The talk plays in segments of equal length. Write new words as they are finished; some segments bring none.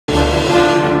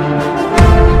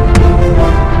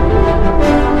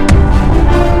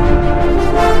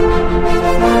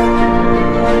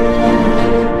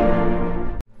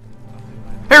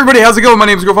everybody, how's it going? My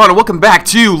name is Griffon and welcome back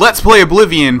to Let's Play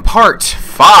Oblivion Part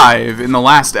 5. In the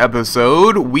last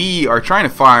episode, we were trying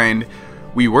to find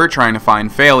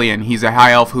Faelin. He's a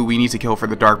high elf who we need to kill for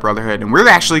the Dark Brotherhood, and we're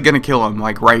actually going to kill him,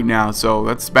 like, right now. So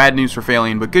that's bad news for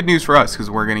Faelin, but good news for us, because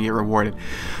we're going to get rewarded.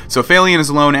 So Faelin is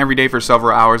alone every day for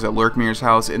several hours at Lurkmir's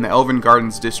house in the Elven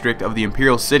Gardens district of the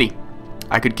Imperial City.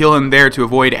 I could kill him there to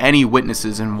avoid any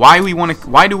witnesses. And why do we want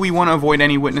to avoid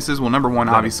any witnesses? Well, number one,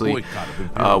 obviously,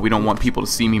 we don't want people to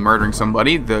see me murdering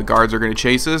somebody. The guards are going to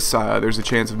chase us. There's a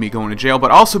chance of me going to jail,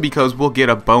 but also because we'll get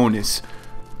a bonus.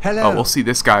 Hello. We'll see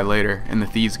this guy later in the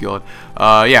Thieves Guild.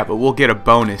 Yeah, but we'll get a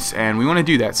bonus, and we want to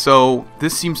do that. So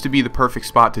this seems to be the perfect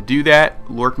spot to do that.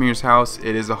 Lurkmir's house.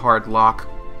 It is a hard lock,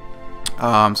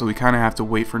 so we kind of have to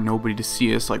wait for nobody to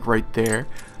see us, like right there.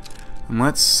 And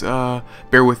let's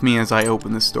bear with me as I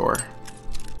open this door.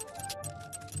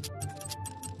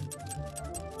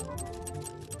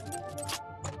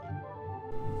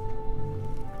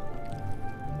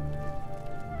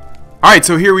 Alright,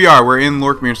 so here we are. We're in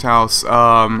Lurkmir's house.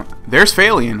 There's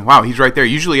Faelin. Wow, he's right there.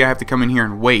 Usually I have to come in here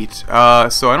and wait.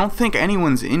 So I don't think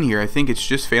anyone's in here. I think it's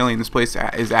just Faelin. This place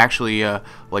is actually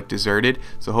like deserted.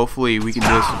 So hopefully we can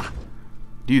just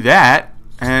do that.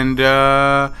 And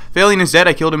Faelin is dead.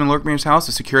 I killed him in Lurkmir's house,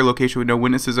 a secure location with no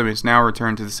witnesses. I must now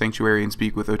return to the sanctuary and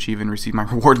speak with Ocheeva and receive my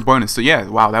reward and bonus. So yeah,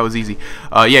 wow, that was easy.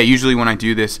 Yeah, usually when I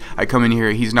do this, I come in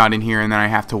here, he's not in here, and then I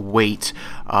have to wait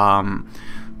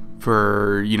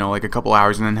for, you know, like a couple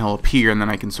hours, and then he'll appear, and then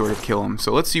I can sort of kill him.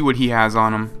 So let's see what he has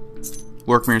on him.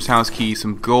 Lurkmir's house key,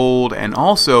 some gold, and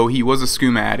also he was a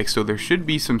skooma addict, so there should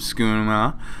be some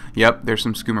skooma. Yep, there's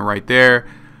some skooma right there.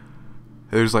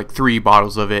 There's like 3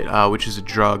 bottles of it, which is a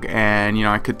drug, and, you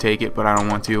know, I could take it, but I don't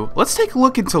want to. Let's take a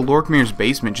look into Lurkmir's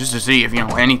basement just to see if, you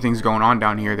know, anything's going on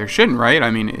down here. There shouldn't, right? I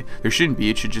mean, there shouldn't be.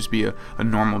 It should just be a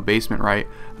normal basement, right?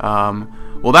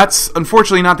 Well, that's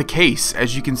unfortunately not the case.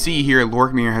 As you can see here,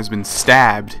 Lurkmir has been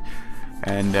stabbed,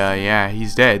 and, yeah,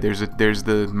 he's dead. There's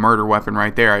the murder weapon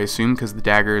right there, I assume, because the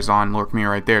dagger is on Lurkmir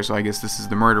right there, so I guess this is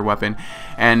the murder weapon.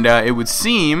 And it would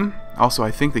seem, also,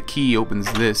 I think the key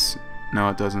opens this. No,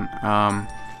 it doesn't.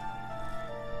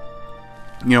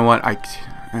 You know what? I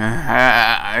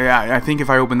think if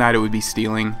I open that, it would be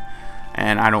stealing,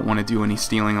 and I don't want to do any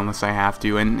stealing unless I have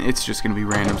to, and it's just going to be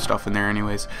random stuff in there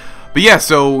anyways. But yeah,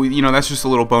 so, you know, that's just a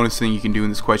little bonus thing you can do in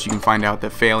this quest. You can find out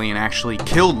that Faelin actually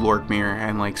killed Lurkmir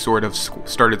and, like, sort of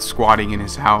started squatting in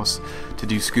his house to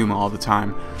do skooma all the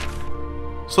time.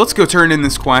 So let's go turn in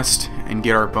this quest and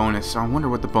get our bonus. I wonder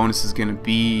what the bonus is going to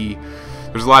be.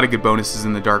 There's a lot of good bonuses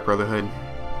in the Dark Brotherhood,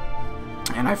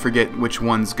 and I forget which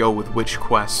ones go with which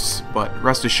quests, but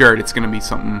rest assured it's going to be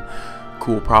something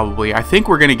cool probably. I think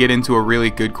we're going to get into a really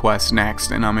good quest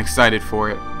next, and I'm excited for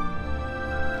it.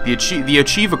 The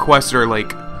Ocheeva quests are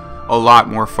like a lot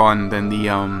more fun than the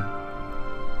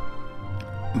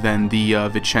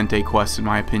Vicente quest, in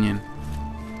my opinion.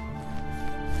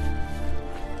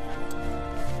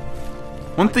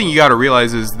 One thing you gotta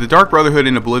realize is the Dark Brotherhood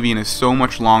in Oblivion is so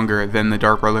much longer than the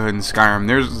Dark Brotherhood in Skyrim.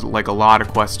 There's like a lot of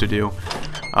quests to do.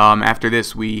 After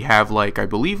this we have, like, I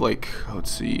believe, like,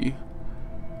 let's see.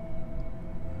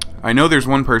 I know there's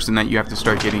one person that you have to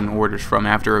start getting orders from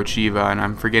after Ocheeva, and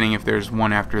I'm forgetting if there's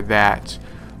one after that.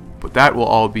 But that will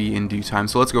all be in due time.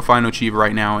 So let's go find Ocheeva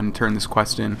right now and turn this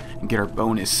quest in and get our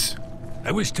bonus.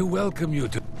 I wish to welcome you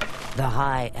to... The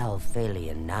high elf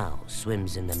Faelin now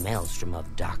swims in the maelstrom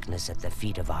of darkness at the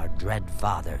feet of our dread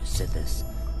father, Sithis,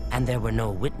 and there were no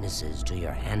witnesses to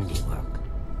your handiwork.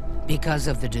 Because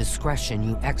of the discretion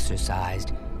you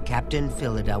exercised, Captain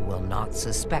Philida will not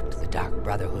suspect the Dark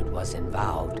Brotherhood was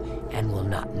involved and will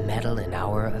not meddle in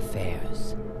our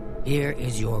affairs. Here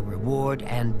is your reward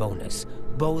and bonus.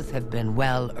 Both have been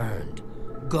well earned.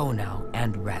 Go now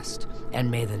and rest,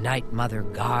 and may the Night Mother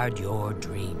guard your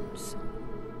dreams.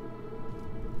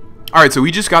 Alright, so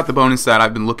we just got the bonus that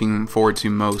I've been looking forward to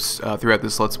most throughout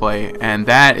this Let's Play, and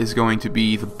that is going to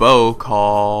be the bow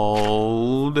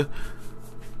called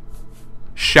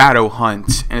Shadow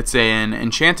Hunt. And it's an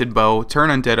enchanted bow, turn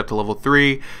undead up to level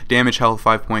 3, damage health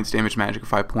 5 points, damage magic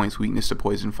 5 points, weakness to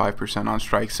poison 5% on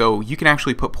strike. So you can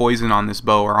actually put poison on this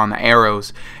bow or on the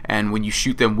arrows, and when you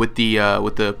shoot them with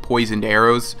the poisoned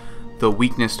arrows, the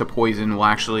weakness to poison will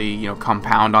actually, you know,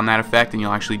 compound on that effect, and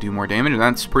you'll actually do more damage, and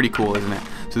that's pretty cool, isn't it?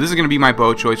 So this is going to be my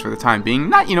bow choice for the time being.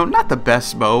 Not, you know, not the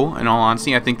best bow, in all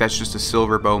honesty. I think that's just a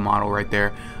silver bow model right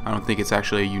there. I don't think it's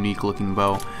actually a unique looking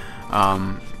bow.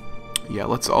 Yeah,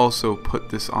 let's also put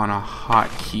this on a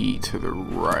hotkey to the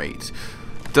right.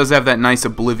 does have that nice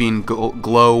Oblivion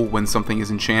glow when something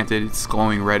is enchanted. It's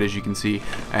glowing red, as you can see.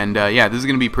 And yeah, this is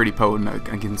going to be pretty potent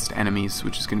against enemies,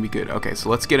 which is going to be good. Okay, so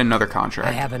let's get another contract.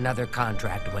 I have another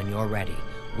contract when you're ready.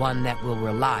 One that will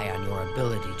rely on your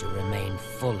ability to remain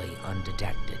fully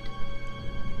undetected.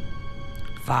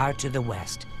 Far to the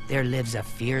west, there lives a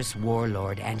fierce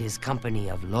warlord and his company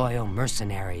of loyal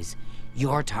mercenaries.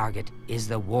 Your target is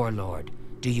the warlord.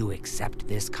 Do you accept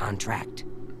this contract?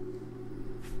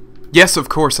 Yes, of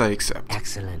course I accept.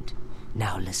 Excellent.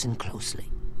 Now listen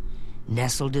closely.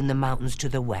 Nestled in the mountains to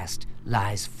the west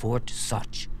lies Fort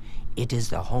Such. It is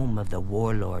the home of the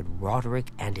warlord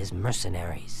Roderick and his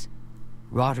mercenaries.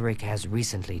 Roderick has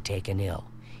recently taken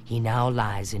ill. He now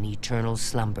lies in eternal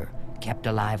slumber, kept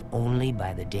alive only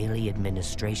by the daily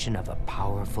administration of a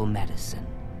powerful medicine.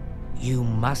 You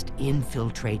must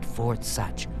infiltrate Fort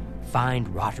Such, find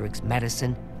Roderick's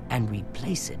medicine, and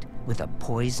replace it with a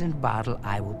poisoned bottle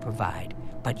I will provide,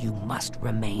 but you must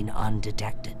remain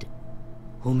undetected.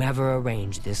 Whomever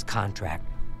arranged this contract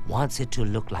wants it to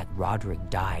look like Roderick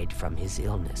died from his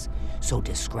illness, so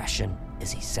discretion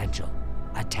is essential.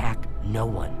 Attack no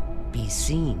one. Be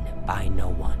seen by no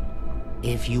one.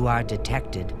 If you are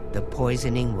detected, the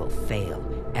poisoning will fail,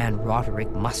 and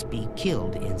Roderick must be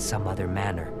killed in some other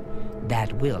manner.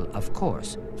 That will, of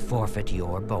course, forfeit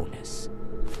your bonus.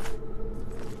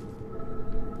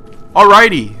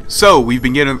 Alrighty, so we've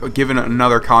been given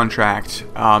another contract,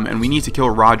 and we need to kill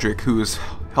Roderick, who is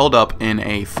held up in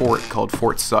a fort called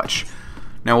Fort Such.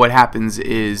 Now what happens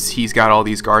is he's got all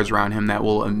these guards around him that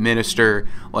will administer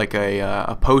like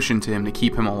a potion to him to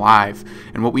keep him alive.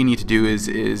 And what we need to do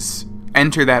is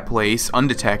enter that place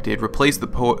undetected, replace the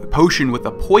potion with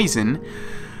a poison,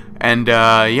 and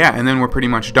yeah, and then we're pretty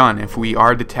much done. If we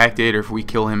are detected or if we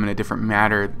kill him in a different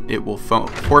manner, it will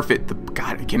forfeit the...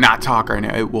 God, I cannot talk right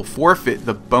now. It will forfeit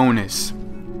the bonus.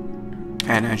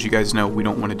 And as you guys know, we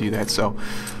don't want to do that, so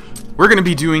we're going to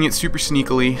be doing it super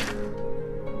sneakily.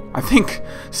 I think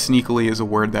sneakily is a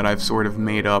word that I've sort of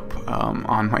made up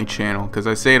on my channel, because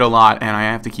I say it a lot and I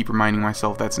have to keep reminding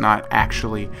myself that's not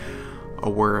actually a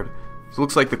word. So it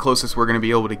looks like the closest we're going to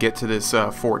be able to get to this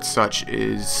Fort Such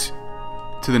is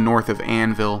to the north of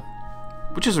Anvil,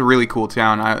 which is a really cool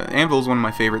town. Anvil is one of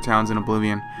my favorite towns in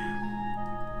Oblivion.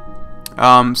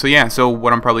 So yeah, so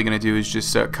what I'm probably going to do is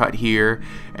just cut here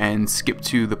and skip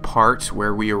to the part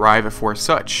where we arrive at Fort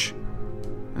Such,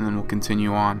 and then we'll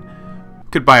continue on.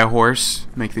 Could buy a horse,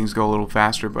 make things go a little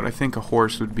faster, but I think a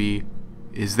horse would be...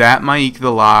 Is that Mike the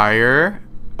Liar?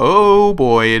 Oh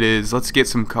boy, it is. Let's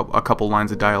get a couple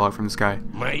lines of dialogue from this guy.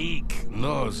 Mike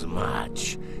knows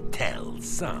much, tells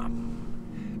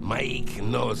some. Mike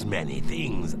knows many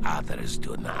things others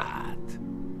do not.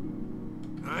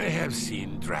 I have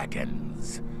seen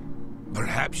dragons.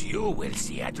 Perhaps you will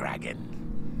see a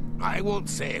dragon. I won't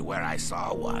say where I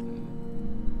saw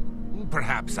one.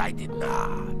 Perhaps I did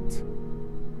not.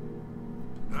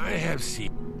 I have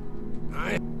seen.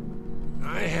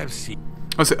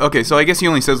 Oh, so, okay, so I guess he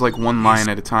only says like one line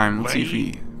at a time. Let's see if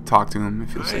we talk to him,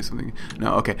 if he'll say something.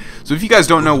 No, okay. So if you guys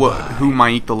don't know who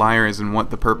Mike the Liar is and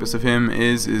what the purpose of him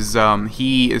is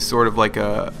he is sort of like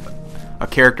a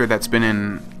character that's been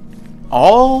in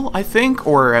all, I think,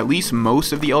 or at least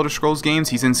most of the Elder Scrolls games.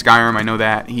 He's in Skyrim, I know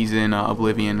that. He's in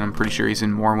Oblivion. I'm pretty sure he's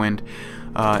in Morrowind.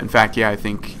 In fact, yeah, I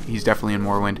think he's definitely in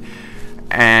Morrowind.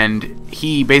 And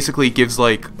he basically gives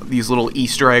like these little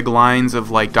Easter egg lines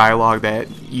of like dialogue that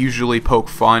usually poke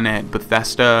fun at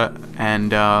Bethesda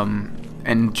and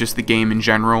just the game in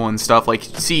general and stuff. Like,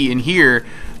 see, in here,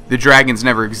 the dragons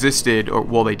never existed, or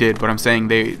well, they did, but I'm saying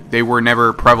they were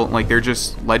never prevalent. Like, they're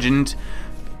just legend.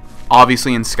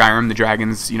 Obviously, in Skyrim, the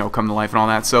dragons, you know, come to life and all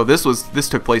that. So this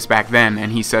took place back then,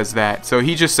 and he says that. So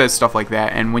he just says stuff like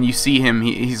that. And when you see him,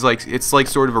 he's like, it's like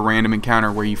sort of a random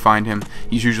encounter where you find him.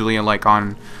 He's usually like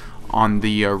on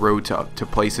the road to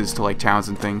places, to like towns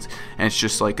and things. And it's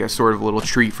just like a sort of little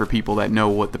treat for people that know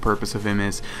what the purpose of him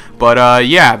is. But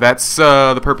yeah, that's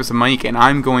the purpose of Mike. And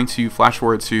I'm going to flash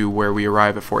forward to where we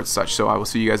arrive at Fort Such. So I will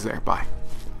see you guys there. Bye.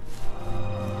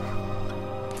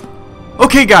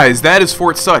 Okay guys, that is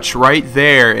Fort Such right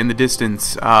there in the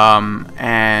distance,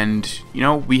 and you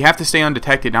know, we have to stay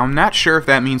undetected. Now I'm not sure if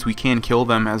that means we can kill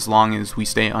them as long as we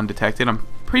stay undetected. I'm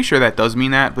pretty sure that does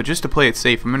mean that, but just to play it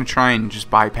safe, I'm going to try and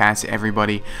just bypass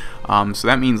everybody. So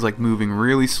that means like moving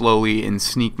really slowly in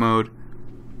sneak mode.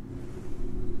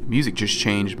 Music just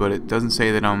changed, but it doesn't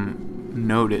say that I'm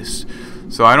noticed.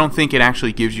 So I don't think it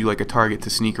actually gives you like a target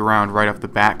to sneak around right off the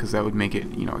bat, because that would make it,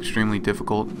 you know, extremely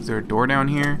difficult. Is there a door down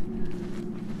here?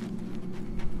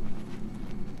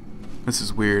 This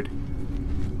is weird.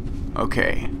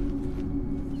 Okay.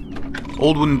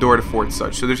 Old wooden door to Fort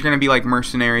Such. So there's going to be like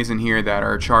mercenaries in here that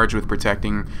are charged with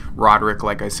protecting Roderick.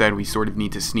 Like I said, we sort of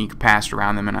need to sneak past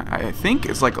around them, and I think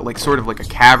it's like sort of like a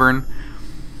cavern.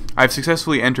 I've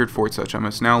successfully entered Fort Such. I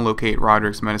must now locate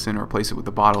Roderick's medicine and replace it with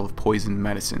a bottle of poisoned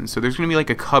medicine. So there's going to be like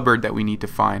a cupboard that we need to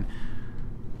find.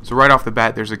 So right off the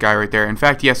bat, there's a guy right there. In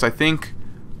fact, yes, I think,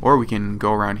 or we can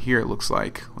go around here, it looks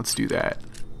like. Let's do that.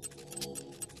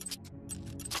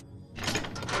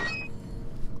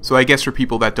 So I guess for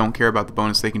people that don't care about the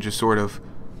bonus, they can just sort of,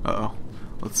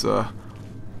 let's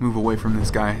move away from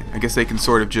this guy. I guess they can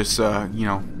sort of just, you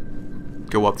know,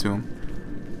 go up to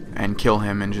him and kill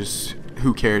him and just,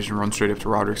 who cares, and run straight up to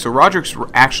Roderick. So Roderick's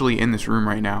actually in this room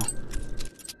right now.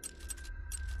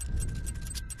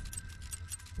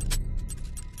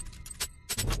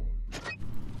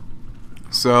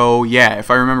 So yeah, if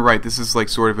I remember right, this is like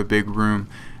sort of a big room,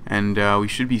 and we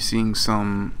should be seeing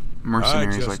some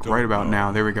mercenaries like right about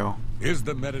now. There we go. Is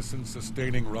the medicine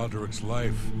sustaining Roderick's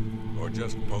life, or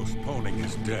just postponing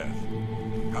his death?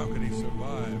 How can he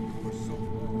survive for so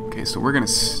long? Okay, so we're gonna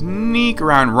sneak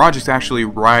around. Roderick's actually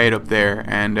right up there,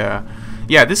 and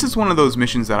yeah, this is one of those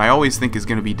missions that I always think is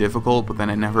gonna be difficult, but then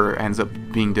it never ends up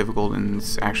being difficult, and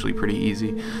it's actually pretty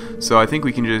easy. So I think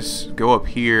we can just go up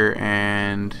here,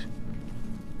 and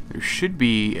there should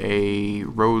be a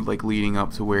road like leading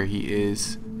up to where he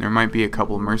is. There might be a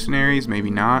couple of mercenaries, maybe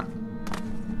not.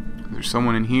 There's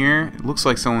someone in here. It looks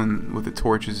like someone with the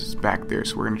torches is back there,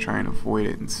 so we're going to try and avoid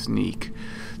it and sneak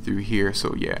through here.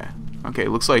 So yeah. Okay,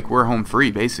 looks like we're home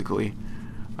free, basically.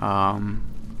 Yeah,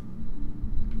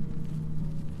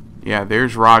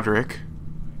 there's Roderick.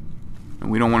 And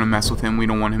we don't want to mess with him. We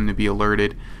don't want him to be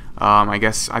alerted. I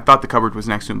guess, I thought the cupboard was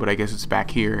next to him, but I guess it's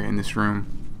back here in this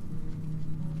room.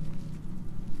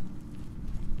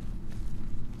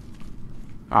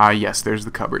 Yes, there's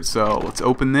the cupboard. So let's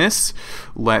open this.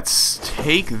 Let's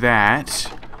take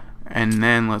that, and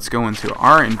then let's go into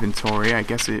our inventory. I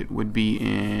guess it would be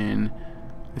in,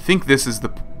 I think this is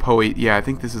the yeah, I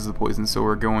think this is the poison. So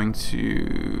we're going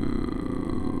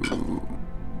to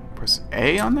press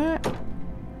A on that.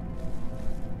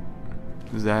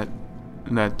 Does that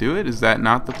do it? Is that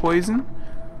not the poison?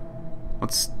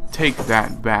 Let's take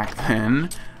that back then.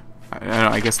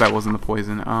 I guess that wasn't the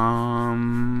poison.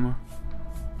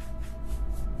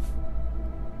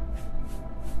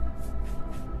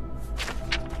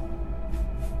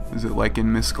 Is it like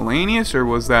in miscellaneous, or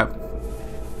was that?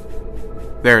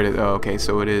 There it is. Oh, okay,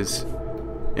 so it is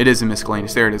in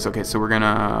miscellaneous. There it is. Okay, so we're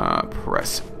gonna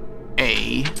press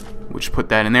A, which put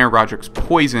that in there. Roderick's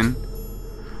poison.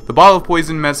 The bottle of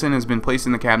poison medicine has been placed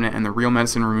in the cabinet and the real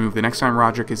medicine removed. The next time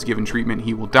Roderick is given treatment,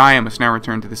 he will die. I must now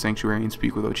return to the sanctuary and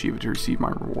speak with Ocheeva to receive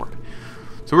my reward.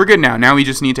 So we're good now. Now we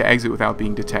just need to exit without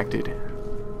being detected.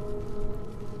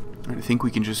 I think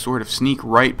we can just sort of sneak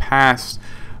right past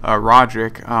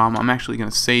Roderick. I'm actually going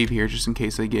to save here just in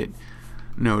case I get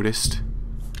noticed,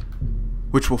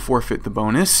 which will forfeit the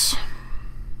bonus.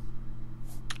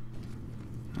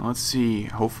 Now let's see.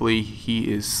 Hopefully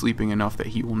he is sleeping enough that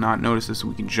he will not notice us, so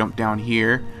we can jump down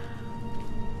here.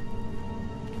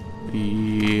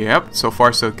 Yep, so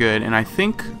far so good. And I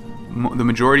think the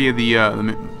majority of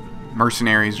the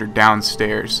mercenaries are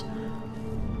downstairs.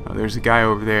 There's a guy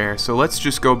over there. So let's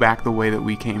just go back the way that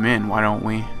we came in. Why don't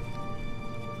we?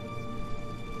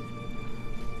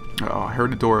 Oh, I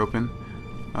heard a door open.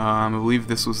 I believe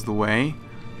this was the way.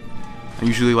 I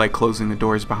usually like closing the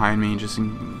doors behind me. Just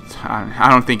I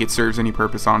don't think it serves any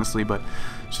purpose, honestly, but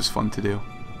it's just fun to do.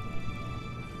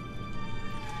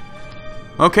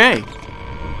 Okay.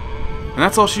 And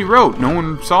that's all she wrote. No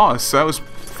one saw us, so that was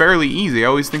fairly easy. I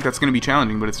always think that's going to be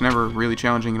challenging, but it's never really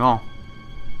challenging at all.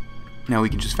 Now we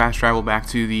can just fast travel back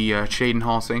to the Shaden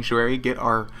Hall Sanctuary, get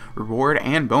our reward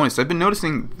and bonus. I've been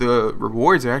noticing the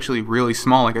rewards are actually really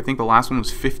small. Like, I think the last one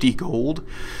was 50 gold.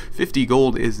 50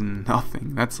 gold is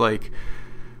nothing. That's like,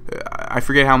 I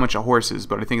forget how much a horse is,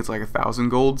 but I think it's like 1,000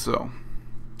 gold, so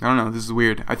I don't know, this is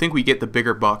weird. I think we get the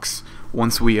bigger bucks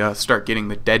once we start getting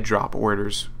the dead drop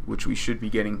orders, which we should be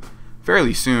getting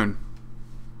fairly soon.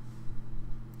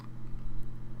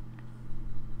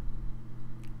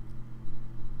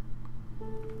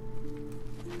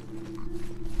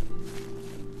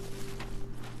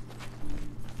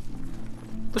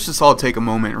 Let's just all take a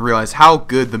moment and realize how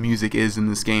good the music is in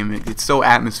this game. It's so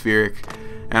atmospheric,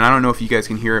 and I don't know if you guys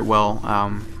can hear it well,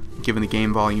 given the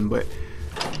game volume, but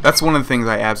that's one of the things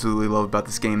I absolutely love about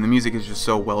this game. The music is just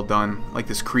so well done. Like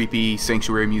this creepy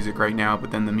sanctuary music right now,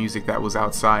 but then the music that was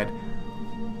outside.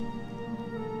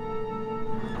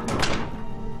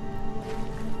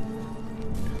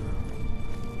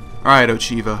 Alright,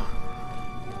 Ocheeva.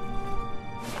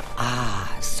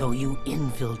 So you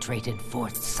infiltrated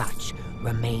Fort Such,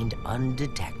 remained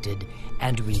undetected,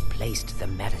 and replaced the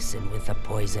medicine with the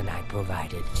poison I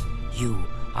provided. You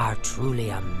are truly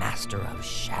a master of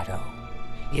shadow.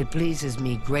 It pleases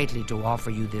me greatly to offer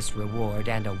you this reward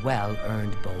and a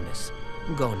well-earned bonus.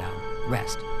 Go now,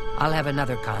 rest. I'll have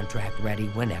another contract ready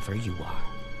whenever you are.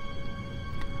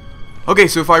 Okay,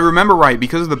 so if I remember right,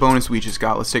 because of the bonus we just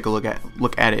got, let's take a look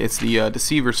at it. It's the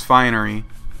Deceiver's Finery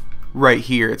right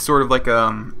here. It's sort of like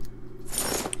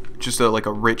like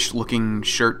a rich-looking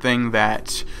shirt thing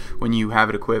that, when you have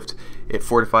it equipped, it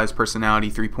fortifies personality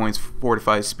 3 points,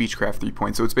 fortifies speechcraft 3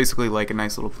 points. So it's basically like a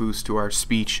nice little boost to our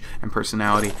speech and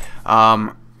personality.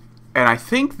 And I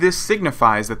think this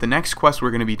signifies that the next quest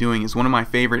we're going to be doing is one of my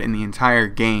favorite in the entire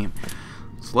game.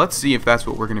 So let's see if that's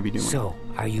what we're going to be doing. So,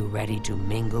 are you ready to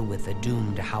mingle with the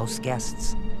doomed house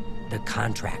guests? The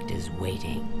contract is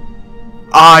waiting.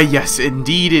 Ah, yes,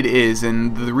 indeed it is.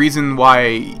 And the reason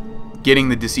why getting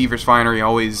the Deceiver's Finery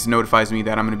always notifies me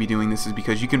that I'm going to be doing this is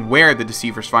because you can wear the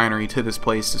Deceiver's Finery to this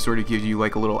place to sort of give you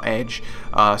like a little edge.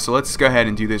 So let's go ahead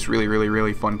and do this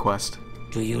really fun quest.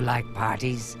 Do you like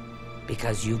parties?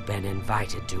 Because you've been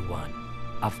invited to one.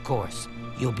 Of course,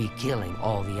 you'll be killing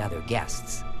all the other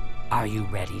guests. Are you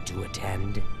ready to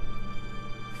attend?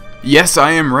 Yes,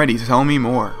 I am ready. Tell me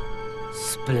more.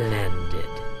 Splendid.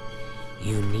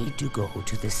 You need to go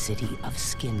to the city of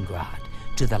Skingrad,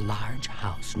 to the large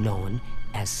house known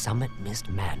as Summit Mist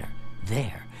Manor.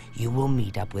 There, you will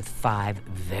meet up with 5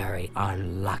 very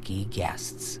unlucky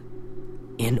guests.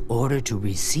 In order to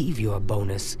receive your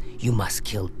bonus, you must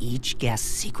kill each guest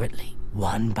secretly,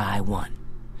 one by one.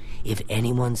 If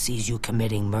anyone sees you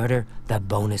committing murder, the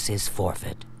bonus is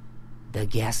forfeit. The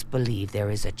guests believe there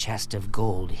is a chest of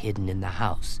gold hidden in the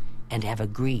house, and have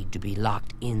agreed to be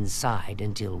locked inside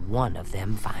until one of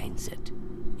them finds it.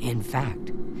 In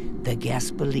fact, the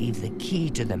guests believe the key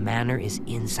to the manor is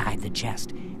inside the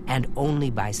chest, and only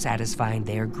by satisfying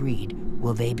their greed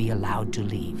will they be allowed to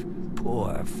leave.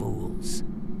 Poor fools.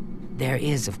 There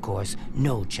is, of course,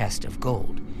 no chest of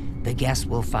gold. The guests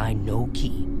will find no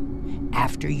key.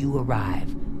 After you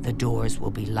arrive, the doors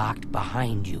will be locked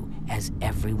behind you, as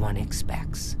everyone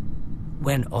expects.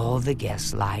 When all the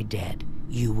guests lie dead,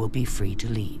 you will be free to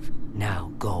leave.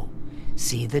 Now go.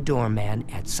 See the doorman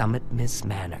at Summit Mist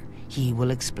Manor. He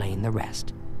will explain the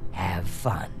rest. Have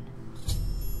fun.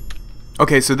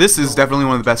 Okay, so this is definitely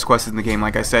one of the best quests in the game.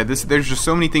 Like I said, there's just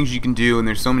so many things you can do, and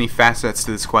there's so many facets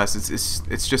to this quest.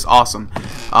 It's just awesome.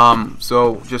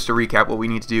 So just to recap, what we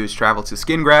need to do is travel to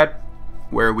Skingrad,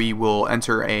 where we will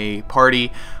enter a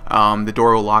party. The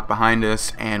door will lock behind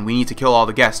us, and we need to kill all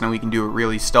the guests. Now we can do it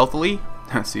really stealthily.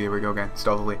 See, there we go again.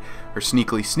 Stealthily. Or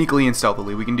sneakily and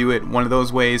stealthily. We can do it one of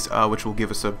those ways, which will give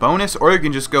us a bonus, or you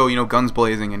can just go, guns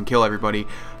blazing and kill everybody.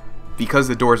 Because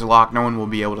the doors are locked, no one will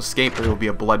be able to escape, or there will be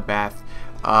a bloodbath.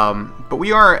 But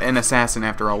we are an assassin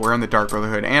after all. We're in the Dark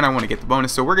Brotherhood, and I want to get the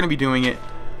bonus, so we're going to be doing it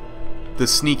the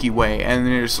sneaky way. And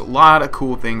there's a lot of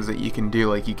cool things that you can do.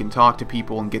 Like, you can talk to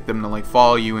people and get them to like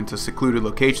follow you into secluded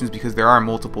locations, because there are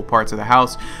multiple parts of the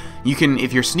house. You can,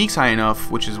 if your sneak's high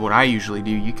enough, which is what I usually do,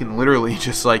 you can literally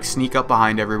just like sneak up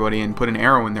behind everybody and put an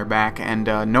arrow in their back, and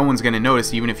no one's going to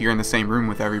notice, even if you're in the same room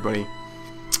with everybody.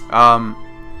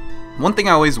 One thing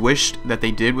I always wished that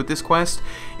they did with this quest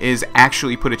is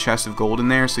actually put a chest of gold in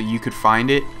there so you could find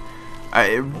it.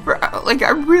 I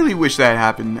really wish that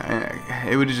happened.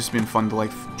 It would have just been fun to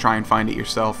like try and find it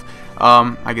yourself.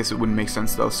 I guess it wouldn't make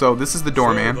sense though. So this is the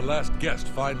doorman. So the last guest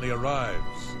finally arrives.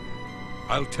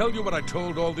 I'll tell you what I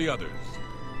told all the others.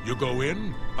 You go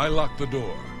in, I lock the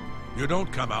door. You don't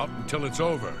come out until it's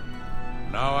over.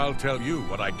 Now I'll tell you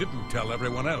what I didn't tell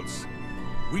everyone else.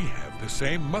 We have the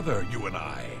same mother, you and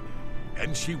I.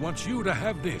 And she wants you to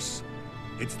have this.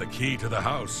 It's the key to the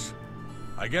house.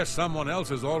 I guess someone else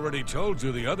has already told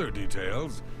you the other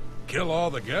details. Kill all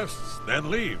the guests,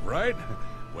 then leave, right?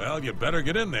 Well, you better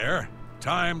get in there.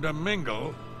 Time to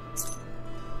mingle.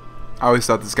 I always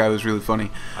thought this guy was really funny.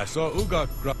 I saw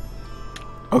Ugak.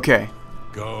 Okay.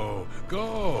 Go.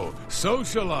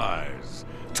 Socialize.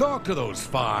 Talk to those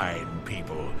fine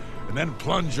people. And then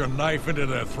plunge your knife into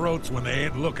their throats when they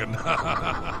ain't looking.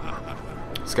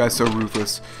 This guy's so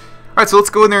ruthless. Alright, so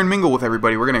let's go in there and mingle with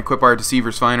everybody. We're going to equip our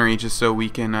Deceiver's Finery just so we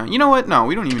can... you know what? No,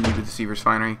 we don't even need the Deceiver's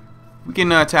Finery. We can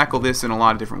tackle this in a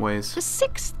lot of different ways. The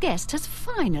 6th guest has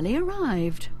finally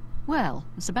arrived. Well,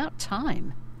 it's about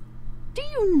time. Do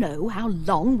you know how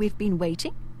long we've been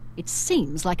waiting? It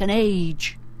seems like an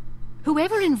age.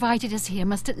 Whoever invited us here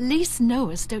must at least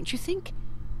know us, don't you think?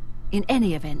 In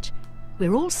any event,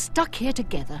 we're all stuck here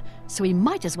together, so we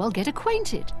might as well get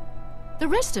acquainted. The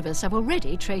rest of us have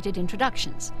already traded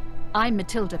introductions. I'm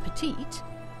Matilda Petite.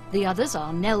 The others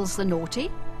are Nels the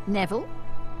Naughty, Neville,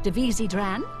 Devisi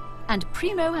Dran, and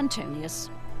Primo Antonius.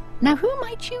 Now who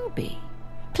might you be?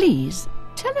 Please,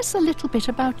 tell us a little bit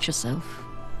about yourself.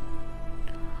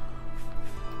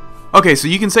 Okay, so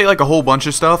you can say like a whole bunch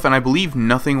of stuff, and I believe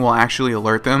nothing will actually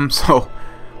alert them, so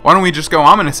why don't we just go,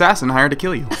 I'm an assassin hired to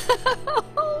kill you.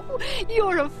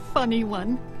 You're a funny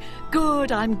one.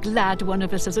 Good, I'm glad one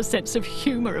of us has a sense of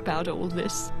humor about all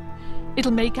this.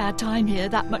 It'll make our time here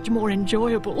that much more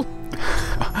enjoyable.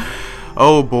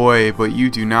 Oh boy, but you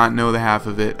do not know the half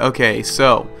of it. Okay,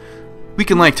 so we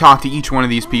can like talk to each one of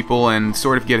these people and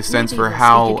sort of get a sense for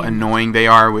how annoying they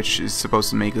are, which is supposed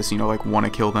to make us, you know, like want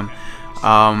to kill them.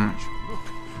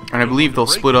 And I believe they'll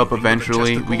split up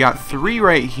eventually. We got 3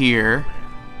 right here.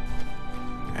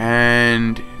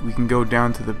 And we can go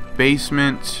down to the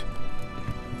basement.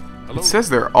 It says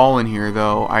they're all in here,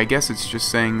 though. I guess it's just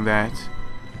saying that...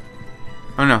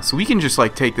 Oh, no. So we can just,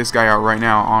 like, take this guy out right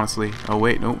now, honestly. Oh,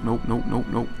 wait. Nope, nope, nope, nope,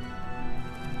 nope.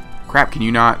 Crap, can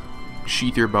you not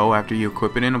sheath your bow after you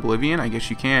equip it in Oblivion? I guess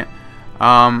you can't.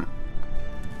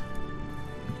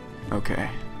 Okay.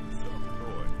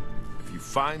 If you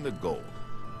find the gold,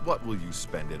 what will you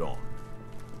spend it on?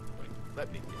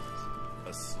 Let me guess.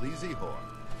 A sleazy whore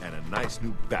and a nice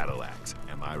new battle axe.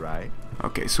 Am I right?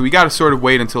 Okay, so we gotta sort of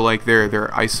wait until like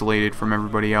they're isolated from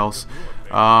everybody else.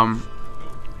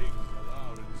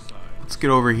 Let's get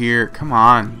over here. Come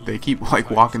on, they keep like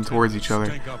walking towards each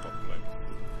other.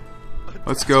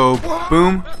 Let's go.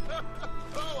 Boom.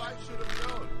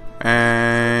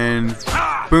 And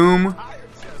boom.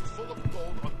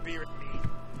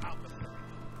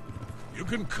 You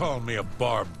can call me a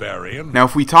barbarian. Now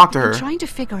if we talk to her... I'm trying to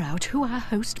figure out who our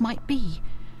host might be.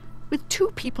 With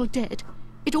 2 people dead,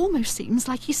 it almost seems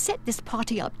like he set this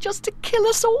party up just to kill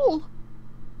us all.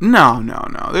 No, no,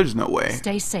 no. There's no way.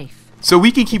 Stay safe. So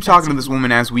we can keep talking to this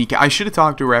woman as we can. I should have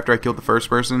talked to her after I killed the first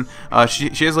person.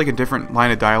 She has like a different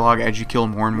line of dialogue as you kill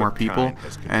more and more people.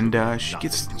 And she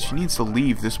needs to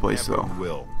leave this place though.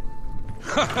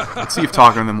 Let's see if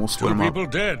talking to them will split 2 them up. people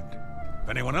dead. If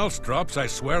anyone else drops, I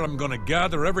swear I'm gonna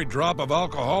gather every drop of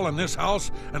alcohol in this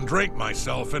house and drink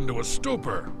myself into a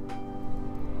stupor.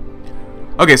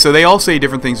 Okay, so they all say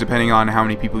different things depending on how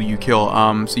many people you kill.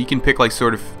 So you can pick like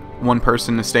sort of one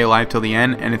person to stay alive till the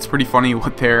end, and it's pretty funny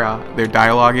what their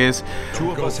dialogue is.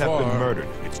 2 of us have been murdered.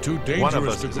 It's too dangerous. One of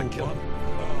us to is a go killer.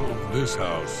 This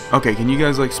house. Okay, can you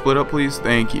guys like split up, please?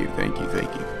 Thank you, thank you,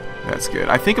 thank you. That's good.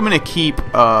 I think I'm gonna keep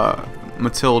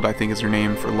Matilda, I think is her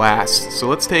name, for last. So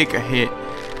let's take a hit.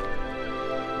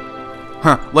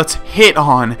 Let's hit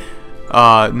on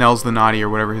Nels the Naughty or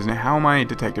whatever his name. How am I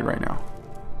detected right now?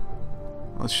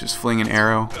 Let's just fling an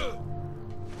arrow.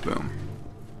 Boom.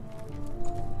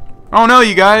 Oh no,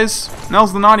 you guys!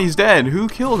 Nels the Naughty's dead. Who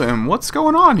killed him? What's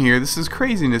going on here? This is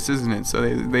craziness, isn't it? So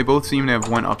they both seem to have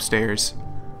went upstairs.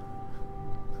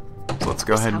 So let's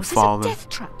go ahead and follow them. Death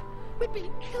trap. We're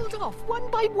being killed off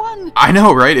one by one. I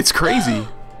know, right? It's crazy.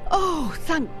 Oh,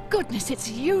 thank goodness it's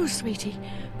you, sweetie.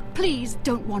 Please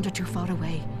don't wander too far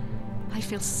away. I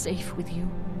feel safe with you.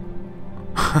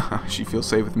 She feels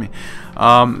safe with me.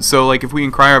 So like if we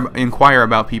inquire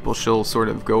about people, she'll sort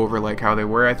of go over like how they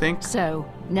were, I think. So,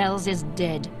 Nels is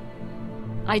dead.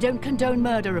 I don't condone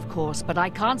murder, of course, but I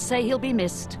can't say he'll be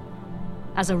missed.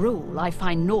 As a rule, I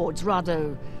find Nords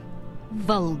rather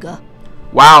vulgar.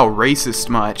 Wow, racist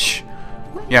much.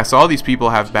 Yeah, so all these people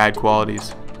have bad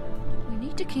qualities. We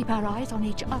need to keep our eyes on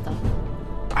each other.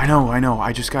 I know.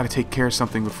 I just gotta take care of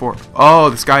something before... Oh,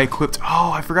 this guy equipped...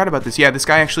 Oh, I forgot about this. Yeah, this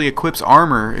guy actually equips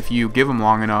armor if you give him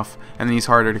long enough, and then he's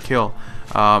harder to kill.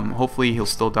 Hopefully he'll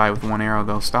still die with 1 arrow,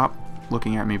 though. Stop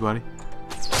looking at me, buddy.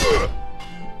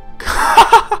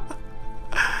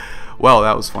 Well,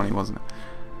 that was funny, wasn't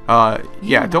it?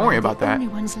 Yeah, don't worry about that. Only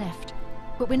ones left.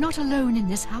 But we're not alone in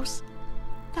this house.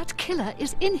 That killer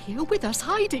is in here with us,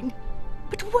 hiding.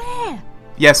 But where?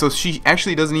 Yeah, so she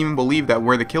actually doesn't even believe that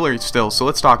we're the killer still, so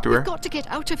let's talk to her. We've got to get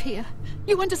out of here.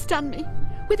 You understand me?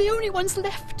 We're the only ones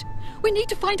left. We need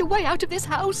to find a way out of this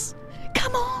house.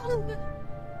 Come on!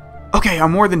 Okay,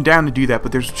 I'm more than down to do that,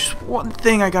 but there's just one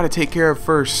thing I gotta take care of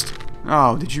first.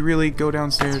 Oh, did you really go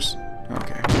downstairs?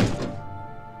 Okay.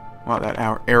 Wow, that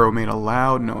arrow made a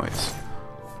loud noise.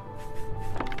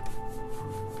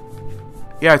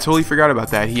 Yeah, I totally forgot about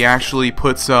that. He actually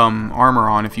puts armor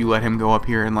on if you let him go up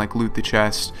here and like loot the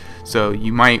chest. So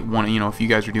you might want to, you know, if you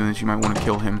guys are doing this, you might want to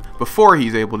kill him before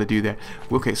he's able to do that.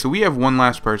 Okay, so we have one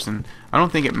last person. I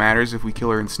don't think it matters if we kill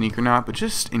her in sneak or not, but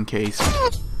just in case.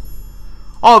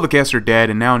 All the guests are dead,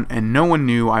 and no one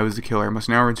knew I was the killer. I must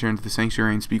now return to the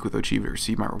sanctuary and speak with Ocheeva to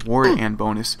receive my reward and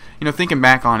bonus. You know, thinking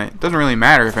back on it, it doesn't really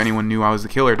matter if anyone knew I was the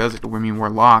killer, does it? I mean, we're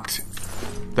locked.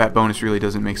 that bonus really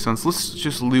doesn't make sense. Let's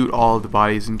just loot all of the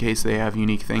bodies in case they have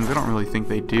unique things. I don't really think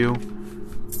they do.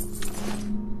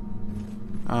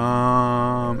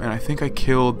 And I think I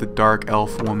killed the dark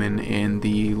elf woman in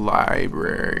the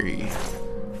library.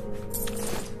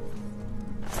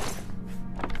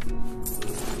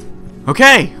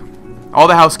 Okay! All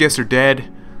the house guests are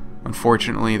dead.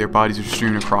 Unfortunately, their bodies are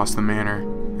strewn across the manor.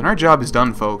 And our job is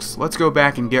done, folks. Let's go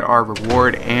back and get our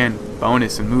reward and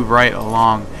bonus and move right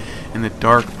along in the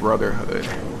Dark Brotherhood.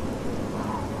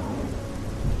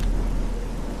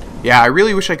 Yeah, I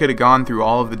really wish I could have gone through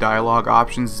all of the dialogue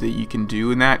options that you can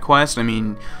do in that quest. I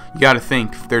mean, you gotta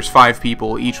think, there's 5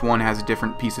 people, each one has a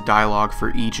different piece of dialogue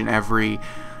for each and every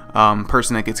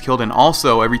person that gets killed, and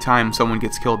also every time someone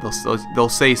gets killed, they'll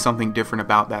say something different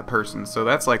about that person. So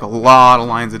that's like a lot of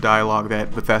lines of dialogue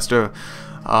that Bethesda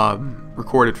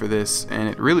recorded for this, and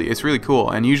it's really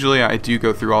cool. And usually I do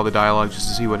go through all the dialogue just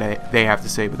to see what they have to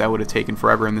say, but that would have taken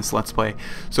forever in this Let's Play.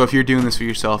 So if you're doing this for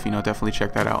yourself, you know, definitely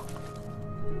check that out.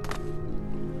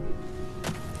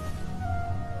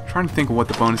 Trying to think of what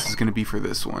the bonus is going to be for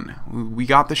this one. We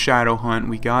got the Shadow Hunt,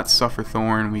 we got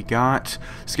Sufferthorn, we got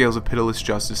Scales of Pitiless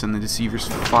Justice, and the Deceiver's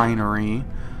Finery.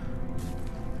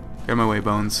 Get my way,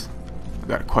 Bones. I've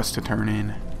got a quest to turn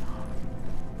in.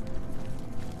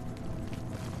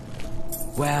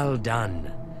 Well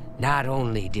done. Not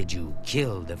only did you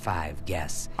kill the 5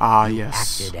 guests, you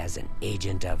acted as an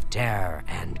agent of terror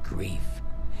and grief.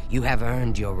 You have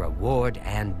earned your reward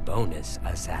and bonus,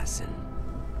 assassin.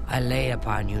 I lay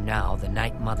upon you now the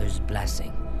Night Mother's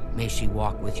blessing. May she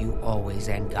walk with you always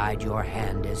and guide your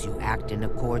hand as you act in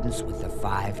accordance with the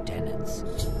 5 tenets.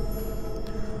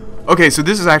 Okay, so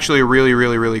this is actually a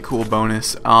really cool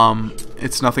bonus.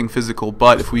 It's nothing physical,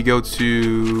 but if we go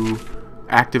to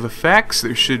active effects,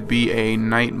 there should be a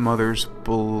Night Mother's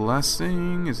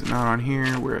blessing. Is it not on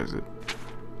here? Where is it?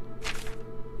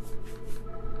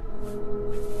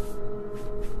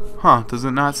 Huh, does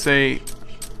it not say...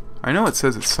 I know it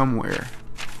says it somewhere.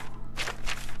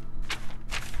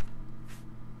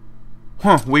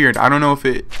 Huh, weird. I don't know if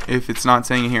it's not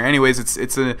saying it here. Anyways,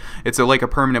 it's a like a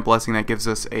permanent blessing that gives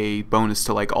us a bonus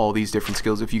to like all these different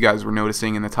skills. If you guys were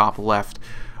noticing in the top left,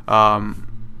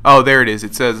 oh, there it is.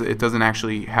 It says it doesn't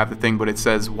actually have the thing, but it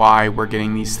says why we're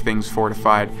getting these things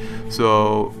fortified.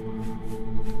 So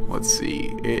let's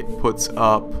see. It puts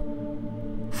up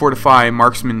Fortify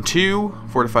Marksman 2,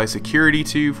 Fortify Security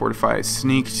 2, Fortify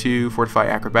Sneak 2, Fortify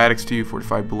Acrobatics 2,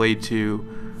 Fortify Blade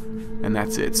 2, and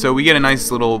that's it. So we get a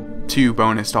nice little 2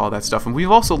 bonus to all that stuff, and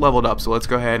we've also leveled up, so let's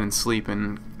go ahead and sleep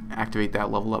and activate that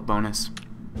level up bonus.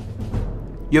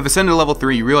 You have ascended to level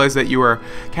 3. You realize that you are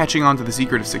catching on to the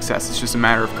secret of success. It's just a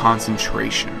matter of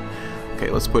concentration. Okay,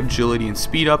 let's put agility and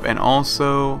speed up, and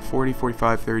also 40,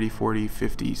 45, 30, 40,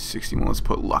 50, 61. Let's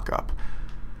put luck up.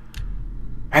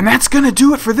 And that's going to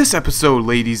do it for this episode,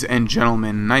 ladies and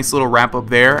gentlemen. Nice little wrap up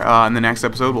there. In the next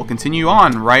episode, we'll continue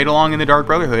on right along in the Dark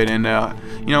Brotherhood. And,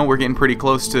 you know, we're getting pretty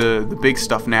close to the big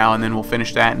stuff now. And then we'll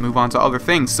finish that and move on to other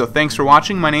things. So thanks for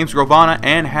watching. My name's Grovana,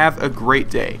 and have a great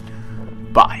day.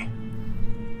 Bye.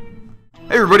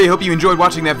 Hey everybody, I hope you enjoyed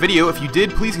watching that video. If you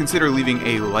did, please consider leaving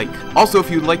a like. Also,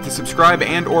 if you'd like to subscribe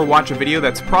and or watch a video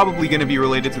that's probably going to be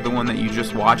related to the one that you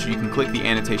just watched, you can click the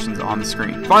annotations on the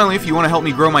screen. Finally, if you want to help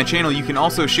me grow my channel, you can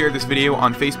also share this video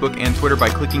on Facebook and Twitter by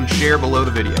clicking share below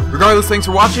the video. Regardless, thanks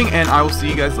for watching, and I will see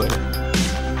you guys later.